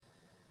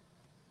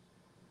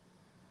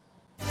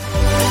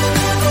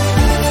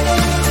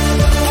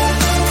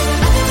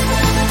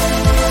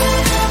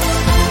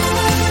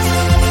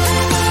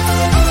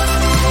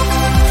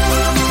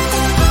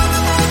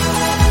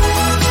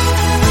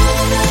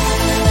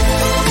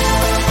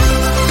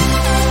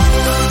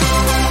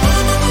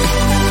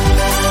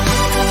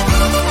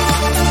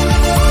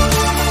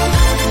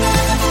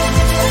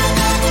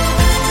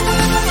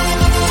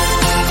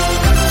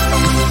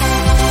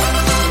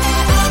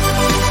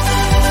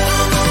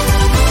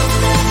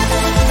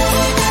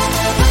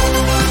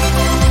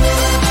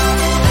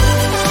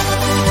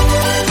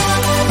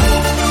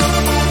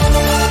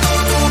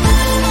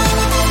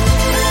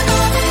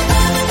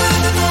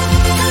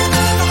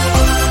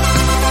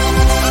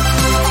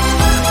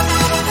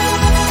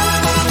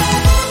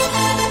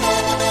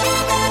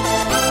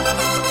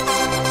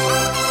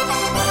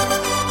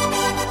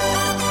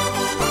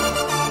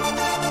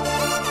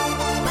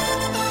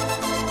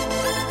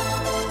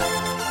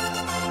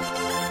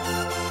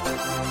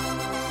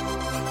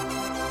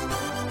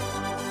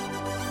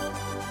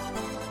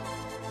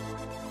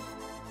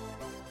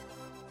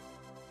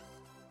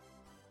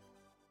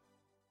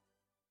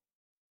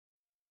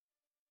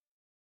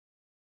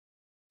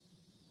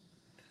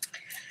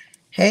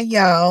Hey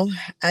y'all,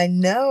 I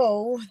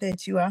know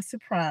that you are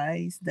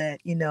surprised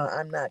that,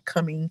 I'm not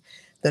coming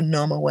the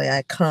normal way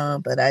I come,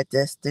 but I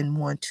just didn't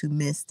want to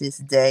miss this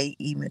day,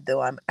 even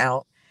though I'm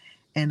out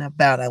and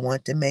about. I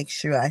want to make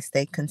sure I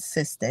stay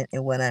consistent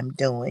in what I'm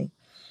doing.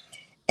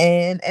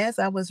 And as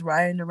I was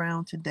riding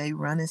around today,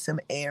 running some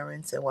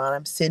errands, and while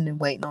I'm sitting and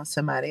waiting on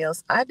somebody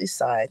else, I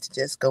decided to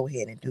just go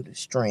ahead and do the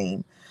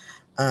stream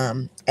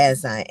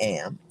as I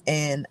am.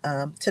 And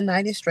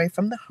tonight is straight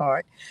from the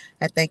heart.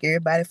 I thank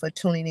everybody for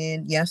tuning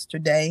in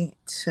yesterday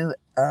to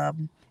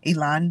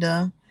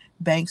Elonda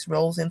Banks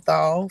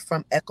Rosenthal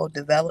from Echo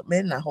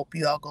Development. And I hope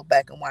you all go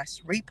back and watch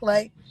the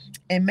replay.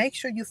 And make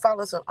sure you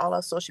follow us on all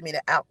our social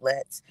media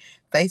outlets: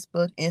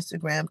 Facebook,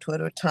 Instagram,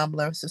 Twitter,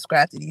 Tumblr.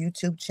 Subscribe to the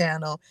YouTube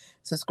channel.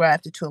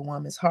 Subscribe to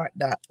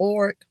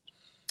toawomansheart.org.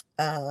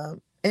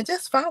 And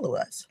just follow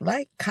us,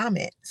 like,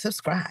 comment,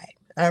 subscribe.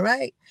 All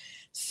right.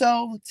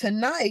 So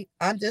tonight,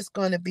 I'm just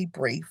going to be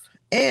brief.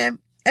 And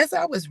as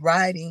I was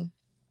writing,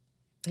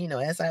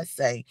 as I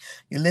say,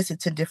 you listen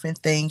to different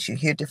things, you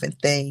hear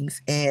different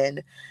things.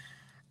 And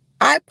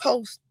I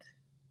post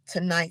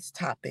tonight's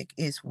topic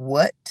is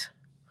what,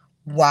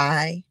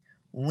 why,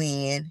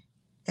 when,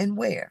 and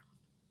where.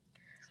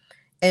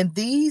 And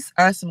these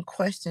are some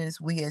questions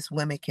we as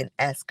women can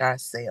ask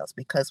ourselves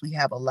because we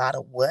have a lot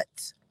of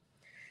what,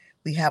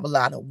 we have a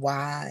lot of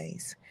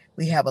whys,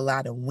 we have a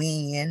lot of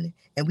when,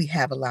 and we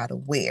have a lot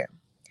of where.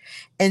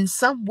 And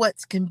some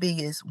what's can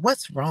be is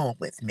what's wrong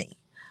with me?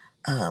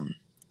 Um,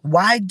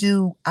 why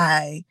do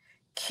I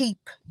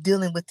keep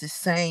dealing with the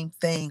same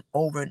thing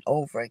over and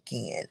over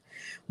again?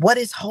 What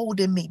is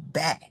holding me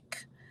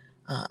back?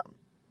 Um,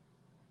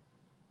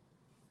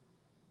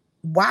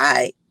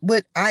 why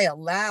would I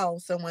allow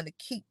someone to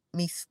keep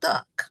me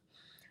stuck?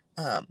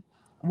 Um,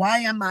 why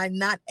am I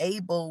not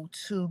able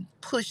to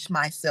push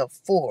myself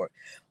forward?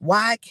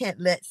 Why I can't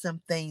let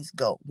some things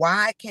go?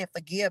 Why I can't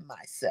forgive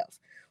myself?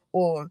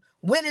 Or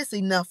when is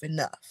enough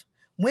enough?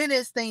 When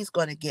is things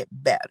going to get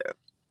better?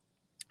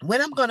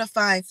 When I'm going to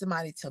find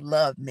somebody to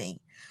love me?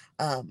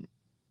 Um,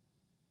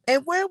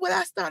 and where would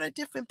I start a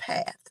different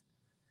path?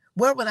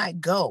 Where would I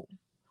go?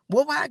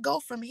 Where would I go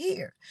from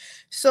here?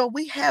 So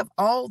we have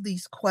all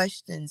these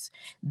questions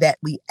that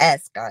we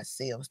ask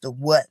ourselves: the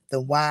what, the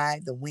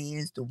why, the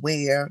whens, the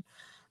where.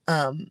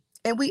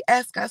 And we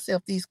ask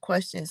ourselves these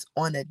questions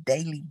on a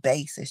daily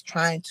basis,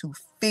 trying to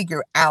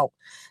figure out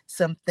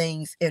some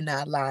things in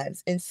our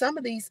lives. And some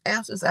of these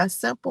answers are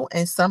simple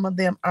and some of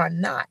them are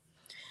not.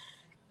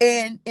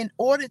 And in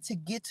order to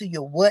get to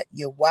your what,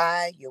 your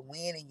why, your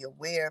when, and your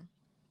where,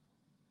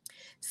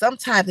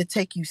 sometimes it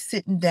takes you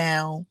sitting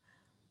down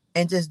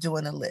and just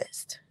doing a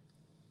list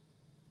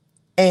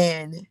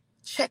and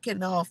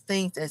checking off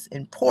things that's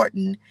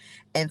important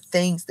and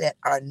things that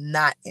are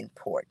not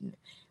important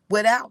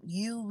without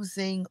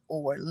using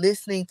or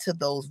listening to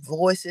those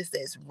voices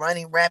that's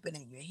running rapid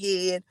in your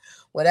head,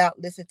 without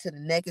listening to the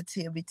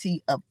negativity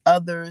of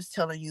others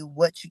telling you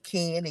what you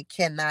can and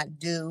cannot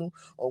do,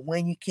 or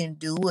when you can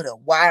do it, or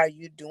why are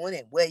you doing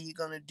it, where you're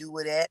going to do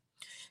it at.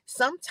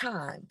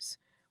 Sometimes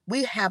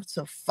we have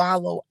to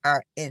follow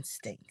our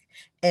instinct.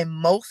 And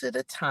most of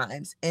the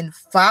times, in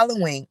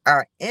following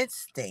our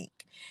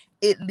instinct,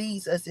 it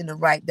leads us in the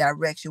right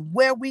direction.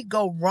 Where we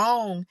go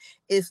wrong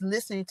is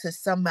listening to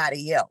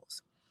somebody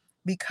else.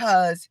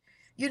 Because,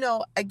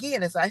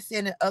 again, as I said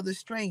in the other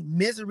string,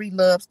 misery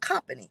loves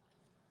company.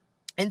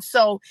 And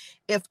so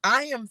if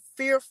I am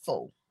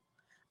fearful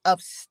of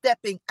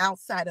stepping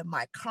outside of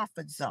my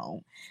comfort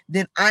zone,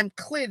 then I'm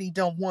clearly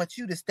don't want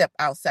you to step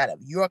outside of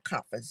your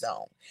comfort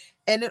zone.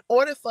 And in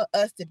order for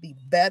us to be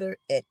better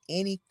at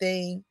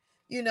anything,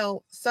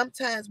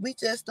 sometimes we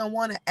just don't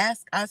want to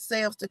ask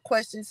ourselves the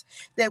questions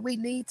that we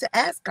need to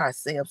ask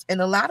ourselves.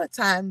 And a lot of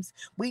times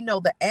we know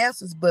the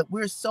answers, but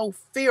we're so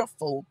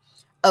fearful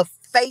of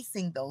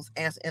facing those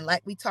answers. And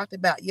like we talked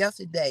about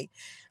yesterday,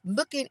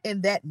 looking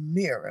in that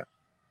mirror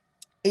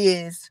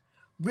is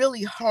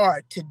really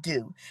hard to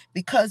do,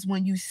 because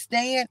when you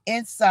stand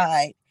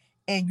inside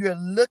and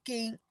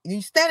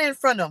you stand in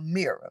front of a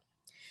mirror,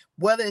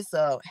 whether it's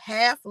a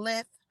half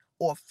length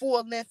or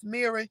full length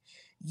mirror,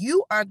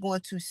 you are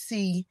going to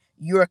see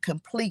your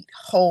complete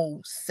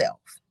whole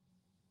self.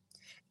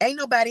 Ain't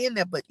nobody in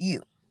there but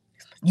you.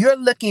 You're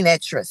looking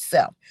at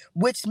yourself,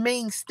 which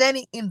means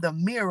standing in the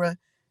mirror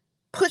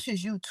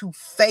pushes you to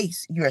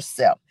face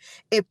yourself.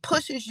 It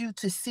pushes you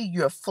to see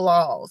your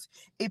flaws.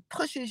 It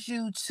pushes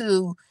you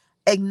to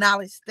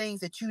acknowledge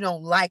things that you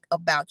don't like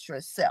about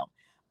yourself.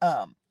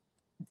 Um,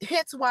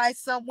 Hence why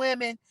some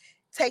women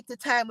take the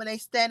time when they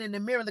stand in the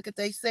mirror, look at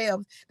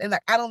themselves, they're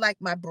like, I don't like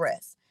my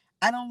breasts.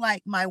 I don't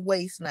like my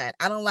waistline.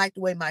 I don't like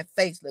the way my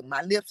face looks.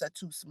 My lips are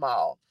too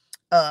small.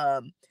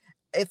 Um,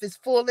 if it's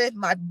full length,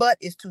 my butt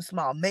is too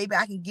small. Maybe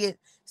I can get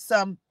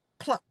some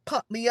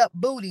pump me up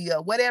booty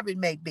or whatever it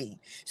may be.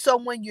 So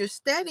when you're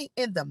standing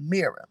in the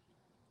mirror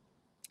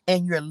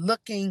and you're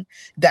looking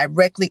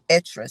directly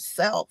at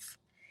yourself,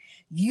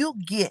 you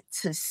get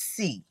to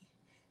see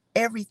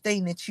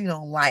everything that you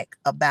don't like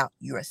about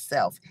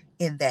yourself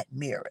in that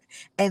mirror.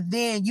 And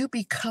then you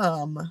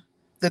become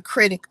the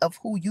critic of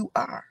who you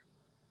are.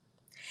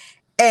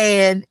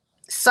 And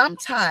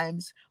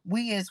sometimes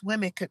we as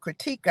women could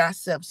critique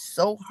ourselves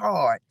so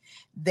hard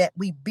that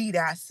we beat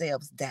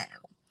ourselves down.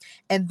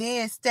 And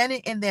then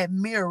standing in that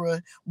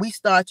mirror, we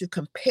start to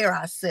compare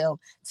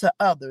ourselves to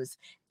others.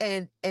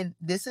 And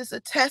this is a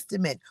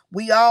testament.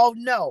 We all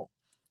know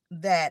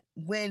that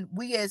when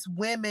we as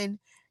women,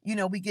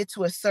 we get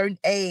to a certain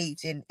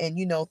age and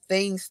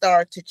things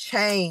start to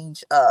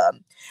change.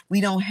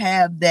 We don't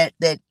have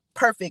that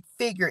perfect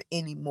figure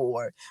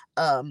anymore.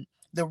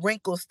 The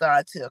wrinkles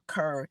start to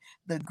occur,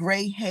 the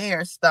gray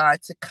hair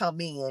start to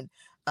come in.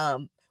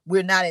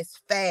 We're not as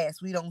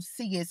fast, we don't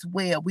see as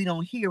well, we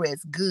don't hear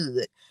as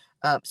good.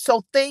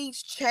 So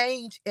things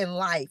change in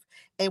life,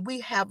 and we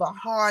have a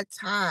hard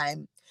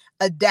time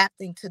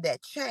adapting to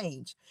that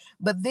change.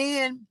 But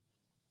then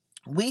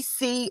we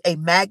see a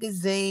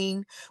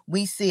magazine,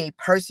 we see a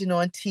person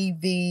on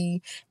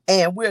TV,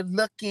 and we're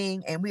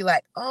looking and we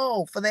like,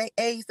 oh, for their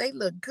age, they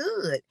look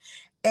good.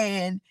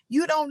 And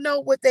you don't know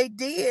what they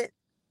did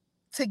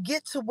to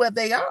get to where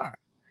they are.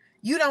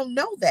 You don't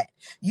know that.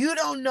 You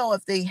don't know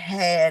if they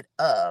had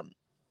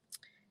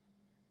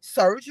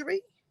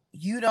surgery.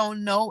 You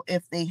don't know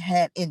if they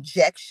had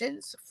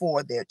injections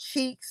for their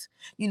cheeks,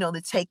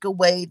 to take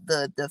away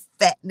the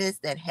fatness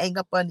that hang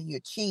up under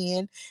your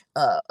chin,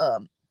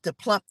 to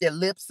plump their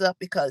lips up,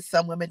 because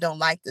some women don't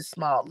like the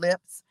small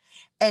lips.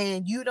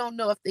 And you don't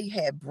know if they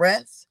had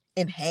breast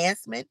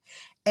enhancement,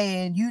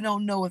 and you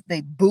don't know if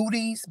they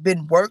booties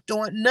been worked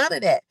on, none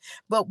of that.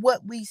 But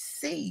what we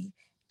see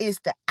is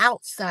the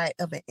outside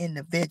of an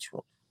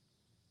individual.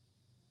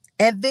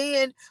 And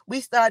then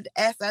we start to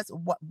ask us,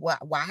 why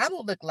I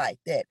don't look like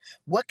that?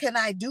 What can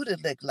I do to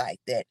look like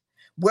that?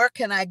 Where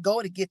can I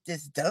go to get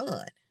this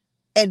done?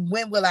 And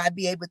when will I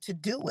be able to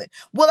do it?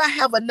 Will I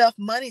have enough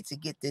money to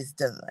get this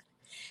done?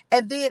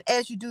 And then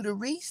as you do the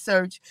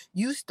research,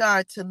 you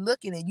start to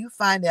looking and you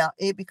find out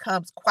it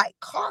becomes quite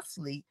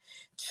costly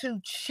to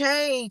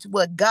change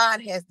what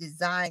God has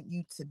designed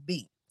you to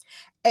be.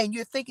 And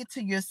you're thinking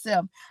to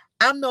yourself,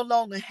 I'm no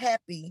longer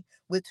happy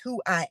with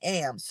who I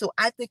am. So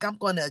I think I'm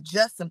going to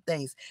adjust some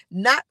things,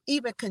 not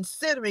even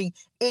considering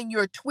in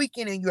your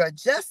tweaking and your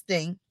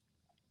adjusting.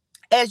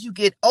 As you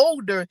get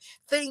older,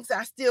 things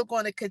are still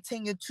going to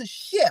continue to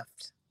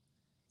shift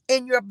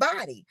in your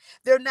body.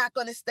 They're not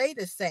going to stay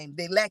the same.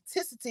 The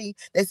elasticity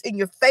that's in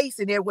your face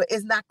and everywhere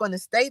is not going to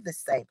stay the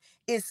same.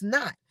 It's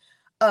not.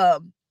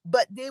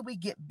 But then we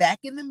get back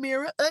in the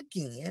mirror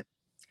again.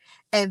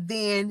 And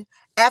then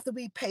after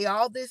we pay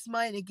all this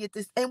money to get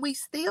this, and we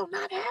still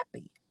not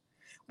happy.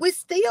 We're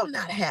still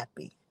not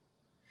happy.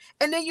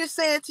 And then you're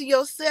saying to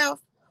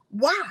yourself,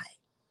 why?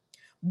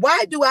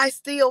 Why do I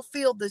still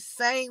feel the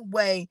same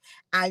way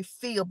I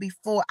feel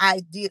before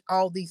I did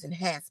all these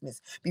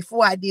enhancements,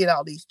 before I did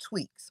all these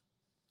tweaks?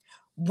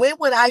 When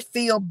would I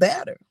feel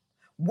better?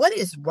 What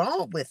is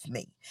wrong with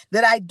me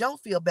that I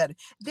don't feel better?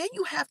 Then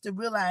you have to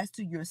realize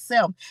to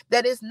yourself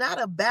that it's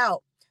not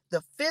about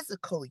the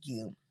physical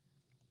you.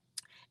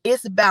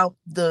 It's about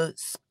the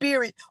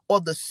spirit or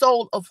the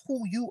soul of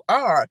who you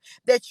are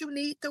that you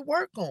need to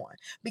work on,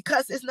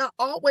 because it's not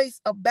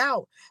always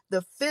about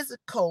the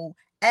physical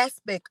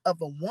aspect of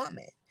a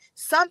woman.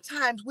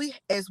 Sometimes we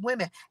as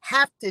women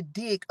have to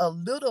dig a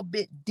little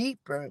bit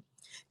deeper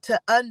to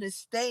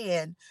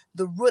understand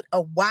the root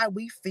of why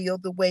we feel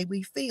the way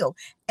we feel.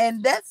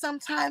 And that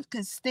sometimes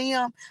can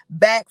stem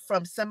back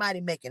from somebody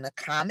making a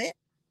comment,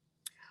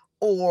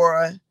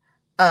 or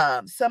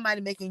somebody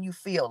making you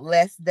feel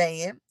less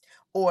than,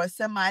 or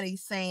somebody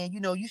saying,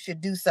 you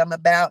should do something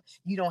about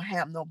you don't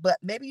have no butt.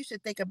 Maybe you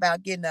should think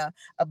about getting a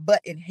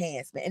butt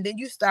enhancement. And then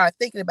you start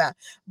thinking about,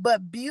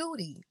 but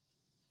beauty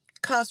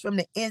comes from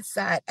the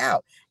inside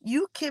out.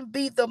 You can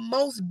be the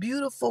most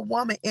beautiful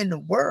woman in the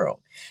world,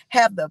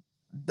 have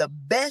the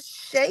best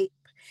shape,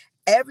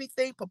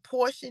 everything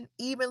proportioned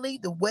evenly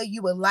the way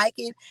you would like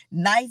it,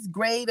 nice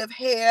grade of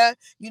hair,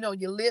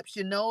 your lips,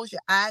 your nose,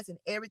 your eyes, and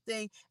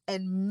everything,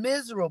 and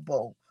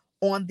miserable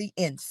on the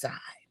inside.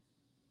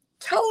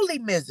 Totally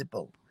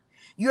miserable.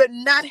 You're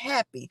not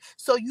happy.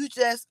 So you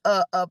just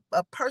a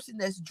person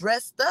that's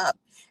dressed up,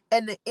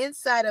 and the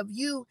inside of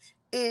you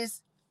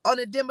is on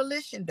a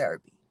demolition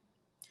derby.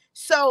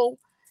 So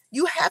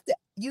you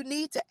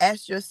need to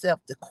ask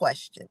yourself the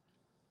question,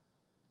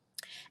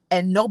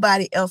 and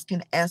nobody else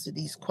can answer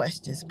these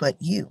questions but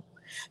you.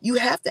 You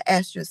have to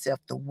ask yourself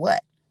the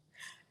what.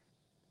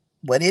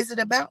 What is it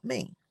about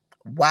me?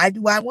 Why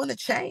do I want to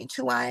change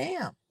who I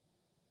am?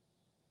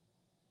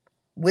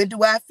 When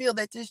do I feel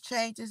that this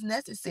change is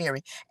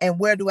necessary? And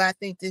where do I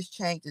think this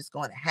change is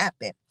going to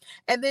happen?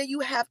 And then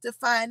you have to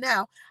find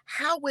out,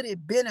 how would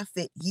it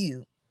benefit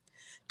you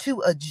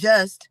to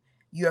adjust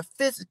your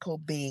physical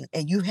being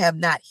and you have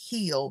not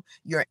healed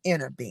your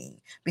inner being?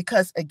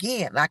 Because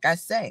again, like I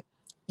say,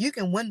 you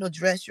can window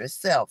dress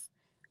yourself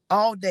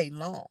all day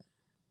long.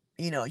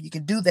 You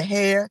can do the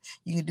hair,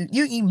 you can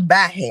even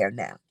buy hair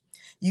now.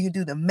 You can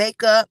do the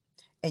makeup,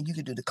 and you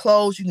can do the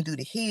clothes, you can do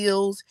the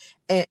heels,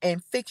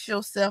 and fix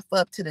yourself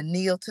up to the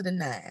kneel to the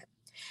nine.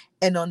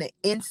 And on the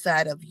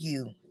inside of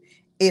you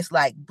It's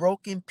like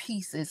broken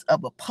pieces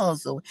of a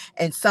puzzle,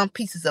 and some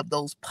pieces of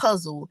those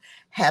puzzle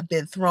have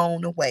been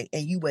thrown away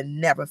and you will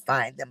never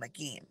find them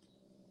again.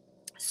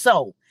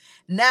 So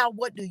now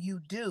what do you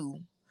do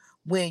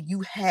when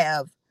you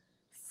have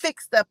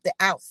fixed up the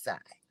outside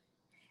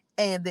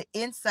and the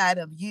inside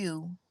of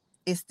you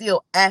is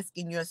still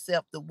asking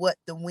yourself the what,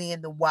 the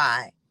when, the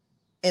why,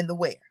 and the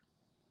where?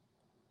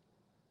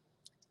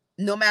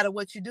 No matter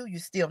what you do, you're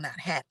still not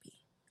happy.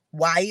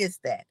 Why is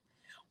that?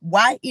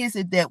 Why is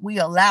it that we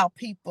allow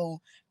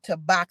people to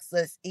box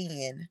us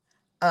in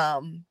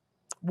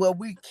where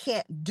we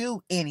can't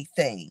do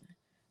anything?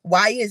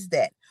 Why is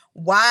that?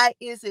 Why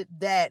is it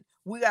that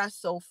we are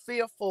so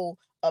fearful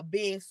of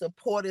being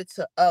supported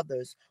to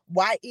others?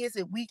 Why is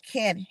it we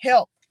can't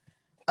help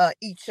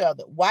each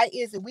other? Why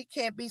is it we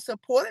can't be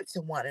supportive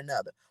to one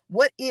another?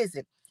 What is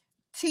it?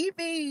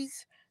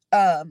 TVs,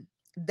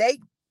 they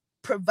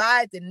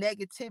provide the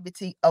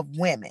negativity of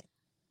women.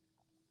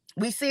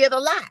 We see it a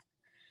lot.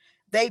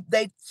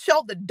 They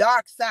show the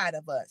dark side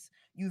of us.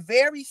 You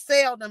very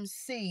seldom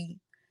see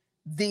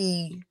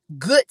the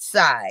good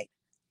side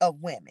of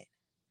women.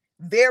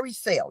 Very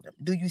seldom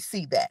do you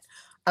see that.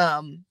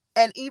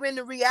 And even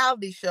the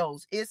reality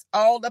shows, it's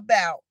all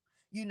about,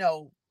 you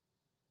know,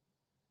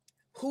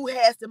 who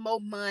has the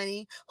most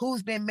money,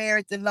 who's been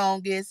married the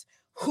longest,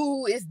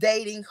 who is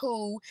dating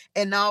who,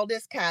 and all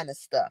this kind of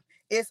stuff.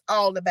 It's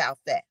all about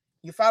that.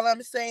 You follow what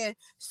I'm saying?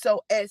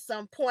 So at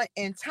some point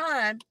in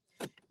time,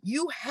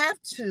 you have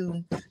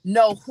to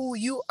know who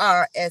you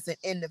are as an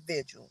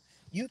individual.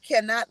 You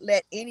cannot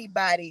let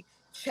anybody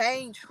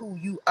change who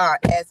you are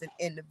as an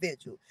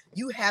individual.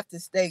 You have to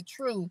stay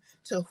true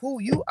to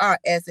who you are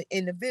as an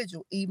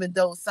individual, even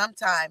though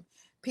sometimes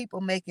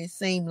people make it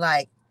seem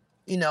like,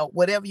 you know,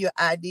 whatever your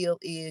ideal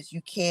is,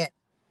 you can't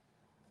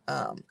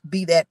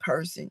be that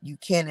person. You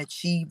can't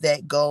achieve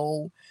that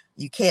goal.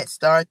 You can't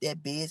start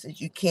that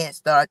business. You can't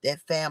start that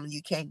family.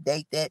 You can't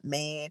date that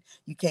man.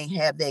 You can't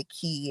have that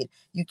kid.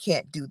 You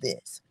can't do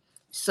this.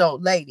 So,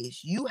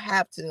 ladies, you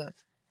have to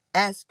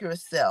ask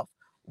yourself,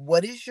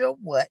 what is your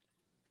what?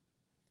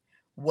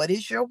 What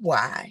is your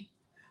why?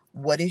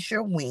 What is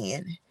your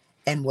when?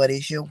 And what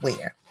is your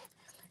where?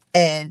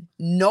 And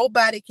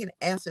nobody can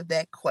answer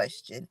that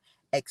question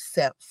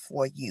except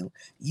for you.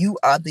 You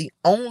are the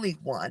only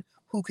one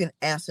who can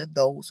answer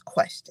those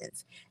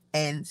questions.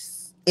 And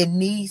it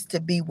needs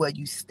to be where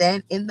you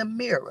stand in the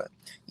mirror.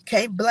 You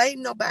can't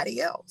blame nobody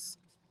else.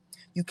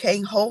 You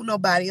can't hold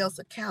nobody else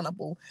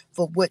accountable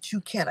for what you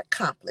can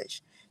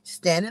accomplish.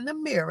 Stand in the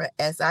mirror,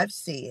 as I've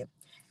said,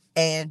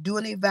 and do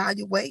an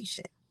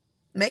evaluation.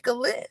 Make a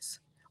list.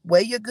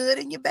 Weigh your good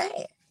and your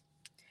bad.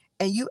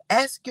 And you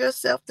ask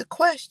yourself the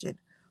question,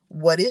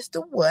 what is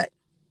the what?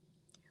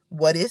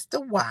 What is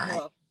the why?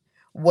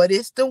 What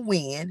is the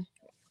when?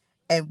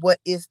 And what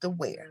is the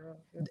where?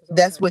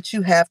 That's what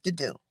you have to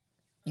do.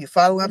 You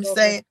follow what I'm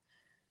saying?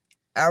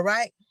 All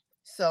right.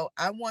 So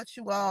I want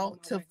you all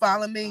to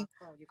follow me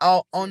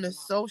all on the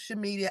social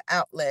media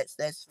outlets.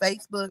 That's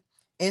Facebook,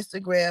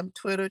 Instagram,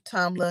 Twitter,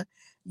 Tumblr,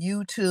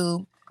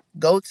 YouTube.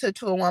 Go to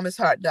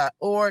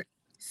toawomansheart.org,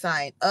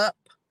 sign up,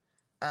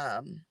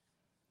 and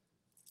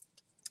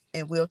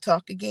we'll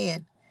talk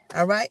again.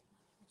 All right.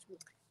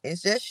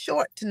 It's just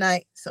short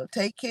tonight, so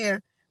take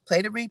care.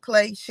 Play the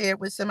replay, share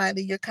with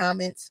somebody your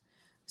comments,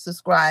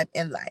 subscribe,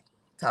 and like.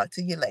 Talk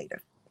to you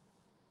later.